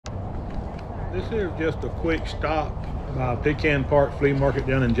This here is just a quick stop by Pecan Park Flea Market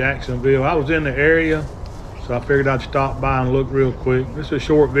down in Jacksonville. I was in the area, so I figured I'd stop by and look real quick. This is a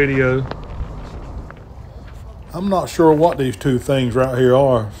short video. I'm not sure what these two things right here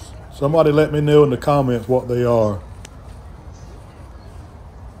are. Somebody let me know in the comments what they are.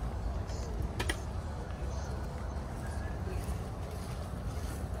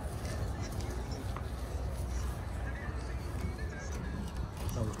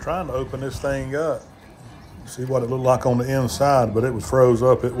 I was trying to open this thing up, see what it looked like on the inside, but it was froze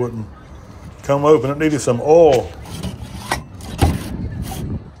up. It wouldn't come open. It needed some oil.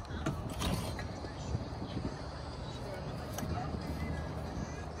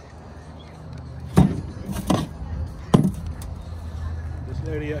 This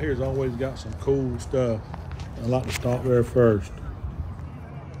lady out here has always got some cool stuff. I like to stop there first.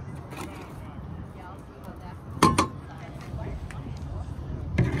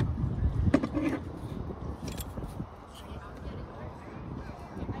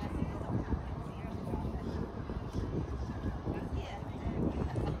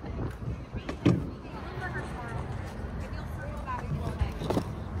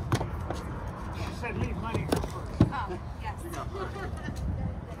 Leave money for free. Oh, yes.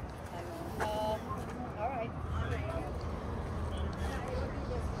 All right.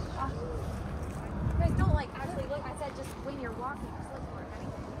 You guys don't like actually look. I said just when you're walking, just look for it.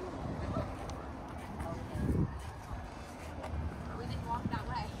 We didn't walk that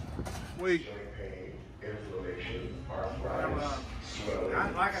way. Inflammation, arthritis,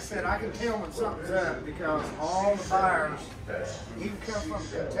 swelling. Like I said, I can tell when something's up because all the buyers, even come from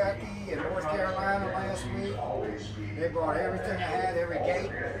Kentucky and North Carolina last week, they bought everything I had, every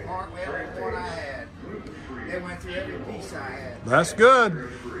gate, part, every one I had. They went through every piece I had. That's good.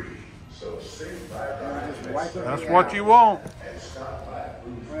 That's what you want.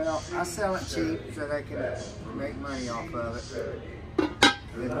 Well, I sell it cheap so they can make money off of it.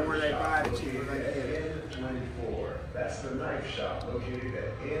 The more they buy, the cheaper they get it. N24. That's the knife shop located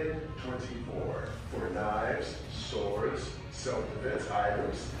at N24 for knives, swords, self-defense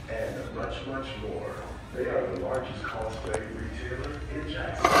items, and much, much more. They are the largest cosplay retailer in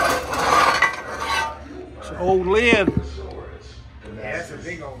Jacksonville. It's an old lid. Yeah, that's a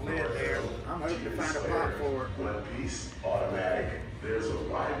big old lid there. I'm hoping to find a pot for it. One piece, automatic. There's a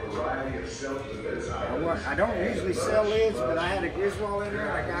wide variety of self-defense items. I don't usually sell lids, but I had a Griswold in there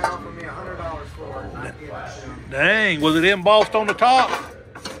and a guy offered me $100 for it. And I gave it to him. Dang, was it embossed on the top?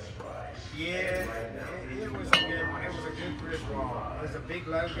 Yeah, it was a good one. It was a good Griswold. There's a big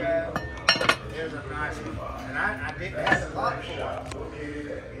logo. There's a nice one. And I didn't have the pot for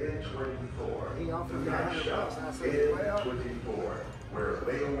it. He offered me $100 and I said,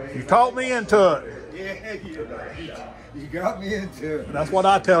 well, You talked me into it. yeah, you got me into it. That's what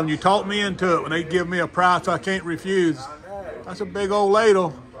I tell them. You talked me into it when they give me a price I can't refuse. That's a big old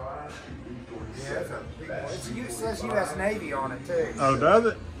ladle. Yeah, it's a big one. It says U.S. Navy on it too. Oh, does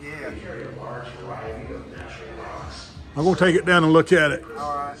it? Yeah. I'm going to take it down and look at it.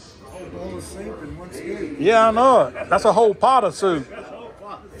 All right. A whole bowl of soup in one scoop. Yeah, I know it. That's a whole pot of soup.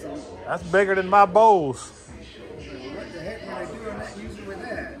 That's bigger than my bowls. What the heck are they doing that usually with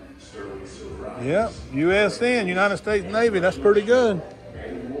that? Yeah, USN, United States Navy. That's pretty good.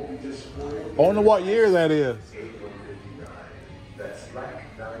 I wonder what year that is.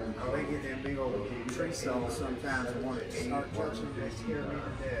 Oh, they get them big old tree saws sometimes and want to start touching they scare me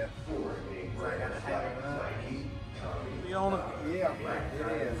to death. I gotta have it up. You on it? Yeah,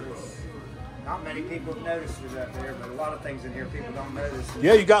 it is. Not many people have noticed it up there, but a lot of things in here people don't notice.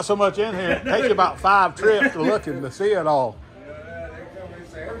 Yeah, you got so much in here. It takes you about 5 trips to look and to see it all. Yeah, they come and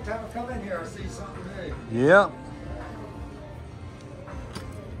say, every time I come in here, I see something new. Yeah.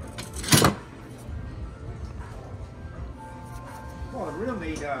 Well, a real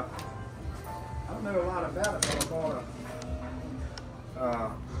neat, I don't know a lot about it, but I bought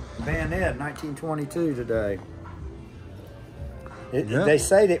a bayonet 1922 today. They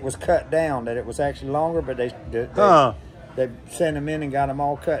say that it was cut down, that it was actually longer, but they sent them in and got them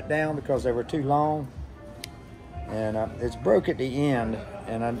all cut down because they were too long. And it's broke at the end,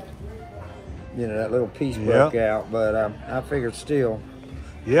 and that little piece broke out, but I figured still.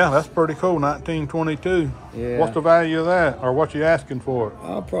 Yeah, that's pretty cool, 1922. Yeah. What's the value of that, or what you asking for it?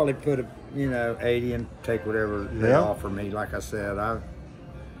 I'll probably put a, 80 and take whatever they offer me. Like I said, I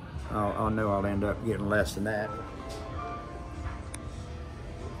know I'll end up getting less than that.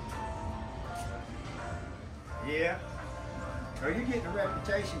 Yeah. Oh, you're getting a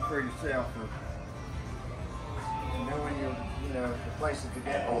reputation for yourself for knowing the places to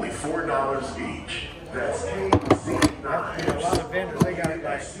get. Only $4 each. A lot of vendors, they got it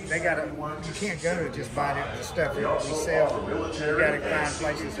like, you can't go to just buy the stuff that we sell. You got to find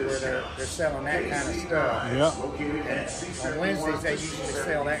places where they're selling that kind of stuff. Yeah. And on Wednesdays, they usually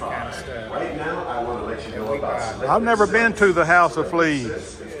sell that kind of stuff. Right now, I want to let you know about I've never been to the House of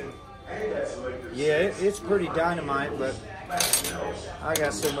Fleas. Yeah, it's pretty dynamite, but I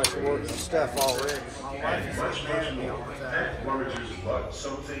got so much work and stuff already. My wife is much mad at me all the time.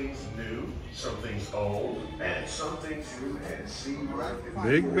 Some things new, some things old, and some things new and see.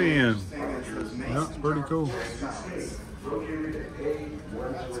 Big Ben. That's pretty cool. Located at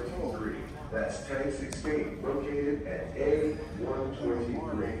A123. That's Tank 16, located at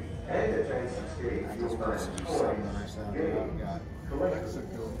A123. And at Tank 16, you'll find points. I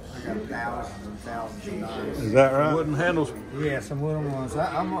got thousands and thousands of knives. Is that right? Wooden handles. Yeah, some wooden ones.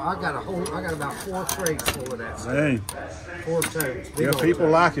 I got about 4 crates full of that stuff. Dang. 4 totes. Big Yeah, old people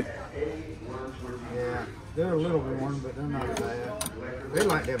totes. like it. Yeah, they're a little worn, but they're not bad. They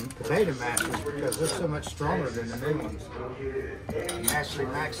like them potato mashers because they're so much stronger than the new ones. Actually,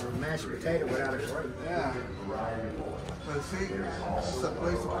 mashed potato without a grate. Yeah. But see, that's the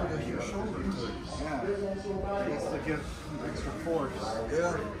place to put your shoulder to it. Yeah. Just to get some extra force.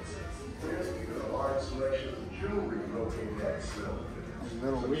 Yeah.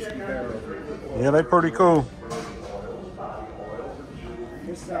 Little whiskey barrel. Yeah, they're pretty cool.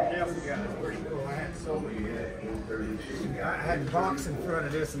 This stuff else we got is pretty cool. I hadn't sold it yet. I had the box in front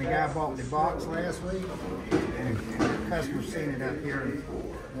of this, and the guy bought the box last week, and the customer seen it up here and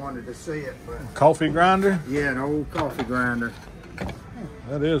wanted to see it. But Coffee grinder? yeah, an old coffee grinder.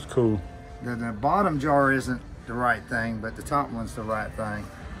 That is cool. The bottom jar isn't the right thing, but the top one's the right thing.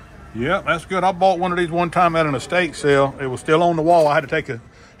 Yeah, that's good. I bought one of these one time at an estate sale. It was still on the wall. I had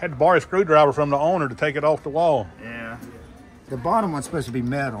to borrow a screwdriver from the owner to take it off the wall. Yeah. The bottom one's supposed to be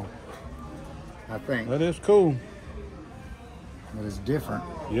metal, I think, That is cool. but it's different.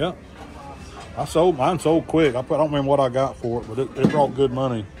 Yeah. Mine sold quick. I don't remember what I got for it, but it brought good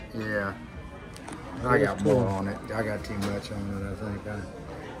money. Yeah. I got more on it. I got too much on it, I think.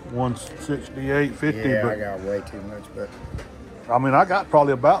 $168.50. Yeah, I but got way too much, but I mean, I got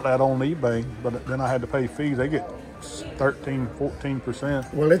probably about that on eBay, but then I had to pay fees. They get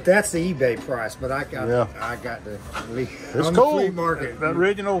 13-14%. well, that's the eBay price. But I got the It's on cool. the flea market. That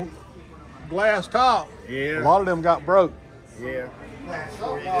original glass top. Yeah. A lot of them got broke. Yeah.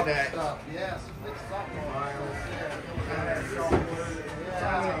 For you today. Yes.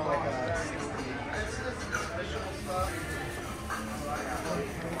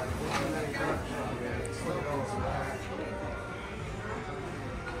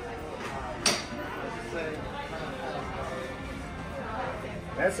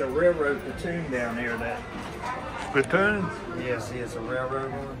 That's a railroad platoon down there. That. Spittoon? Yes, it's a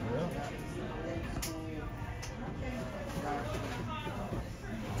railroad one.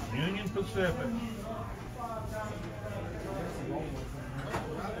 Union Pacific.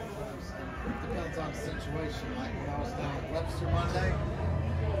 Depends on the situation. Like when I was down at Webster Monday,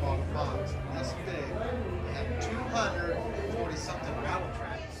 I bought a box. That's big. It had 240 something rattle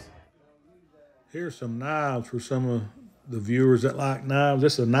tracks. Here's some knives for some of the viewers that like knives.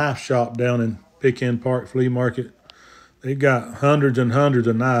 This is a knife shop down in Pecan Park Flea Market. They got hundreds and hundreds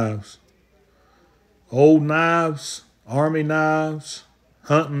of knives. Old knives, army knives,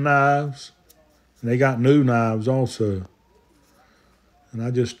 hunting knives, and they got new knives also. And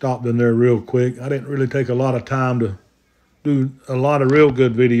I just stopped in there real quick. I didn't really take a lot of time to do a lot of real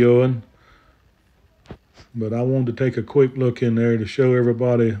good videoing, but I wanted to take a quick look in there to show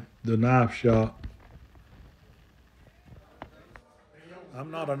everybody the knife shop.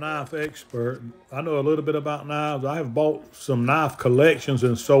 I'm not a knife expert. I know a little bit about knives. I have bought some knife collections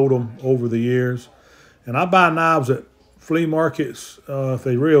and sold them over the years. And I buy knives at flea markets if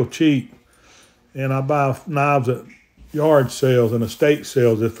they're real cheap. And I buy knives at yard sales and estate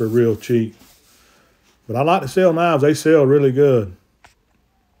sales if they're real cheap. But I like to sell knives. They sell really good.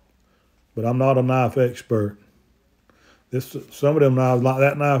 But I'm not a knife expert. Some of them knives, like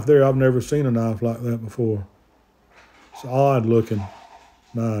that knife there, I've never seen a knife like that before. It's odd looking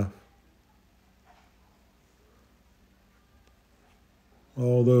knife.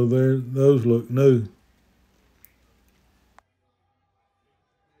 Although those look new.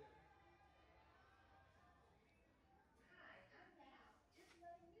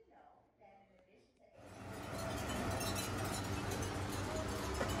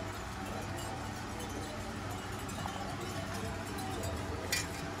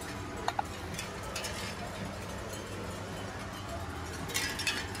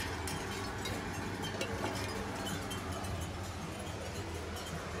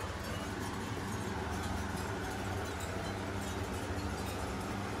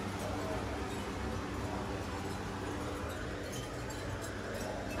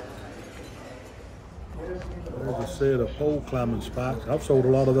 set of pole climbing spikes. I've sold a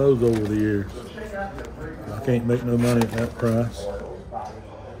lot of those over the years. I can't make no money at that price.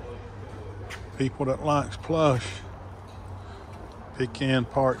 People that likes plush, Pecan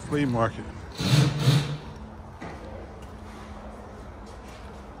Park Flea Market.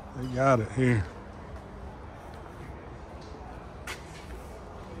 They got it here.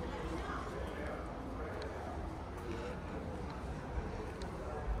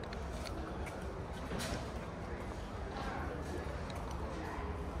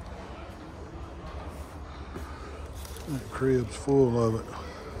 That crib's full of it.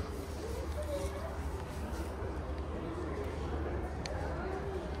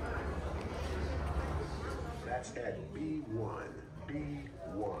 That's at B1.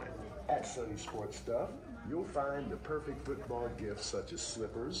 B1. At Sunny Sports Stuff, you'll find the perfect football gifts such as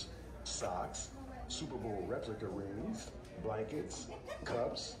slippers, socks, Super Bowl replica rings, blankets,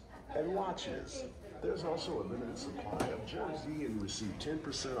 cups, and watches. There's also a limited supply of jersey and receive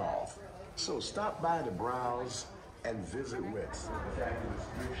 10% off. So stop by to browse and visit Wix. Fabulous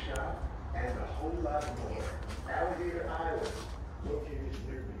gift shop and a whole lot more. Alligator Island, located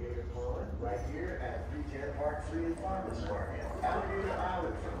near the Gator Pond, right here at Pecan Park Flea Market. Alligator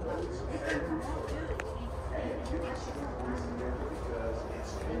Island for those who favorite food. And give us some voice together because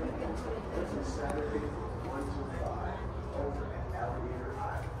it's every Saturday from 1 to 5 over at Alligator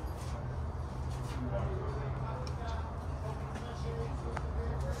Island.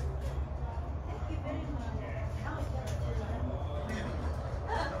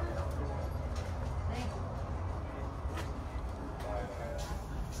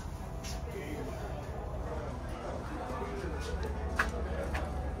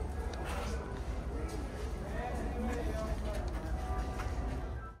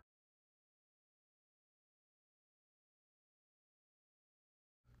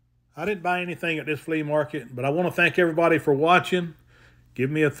 I didn't buy anything at this flea market, but I want to thank everybody for watching.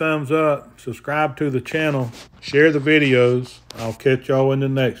 Give me a thumbs up, subscribe to the channel, share the videos. I'll catch y'all in the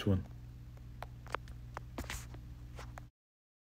next one.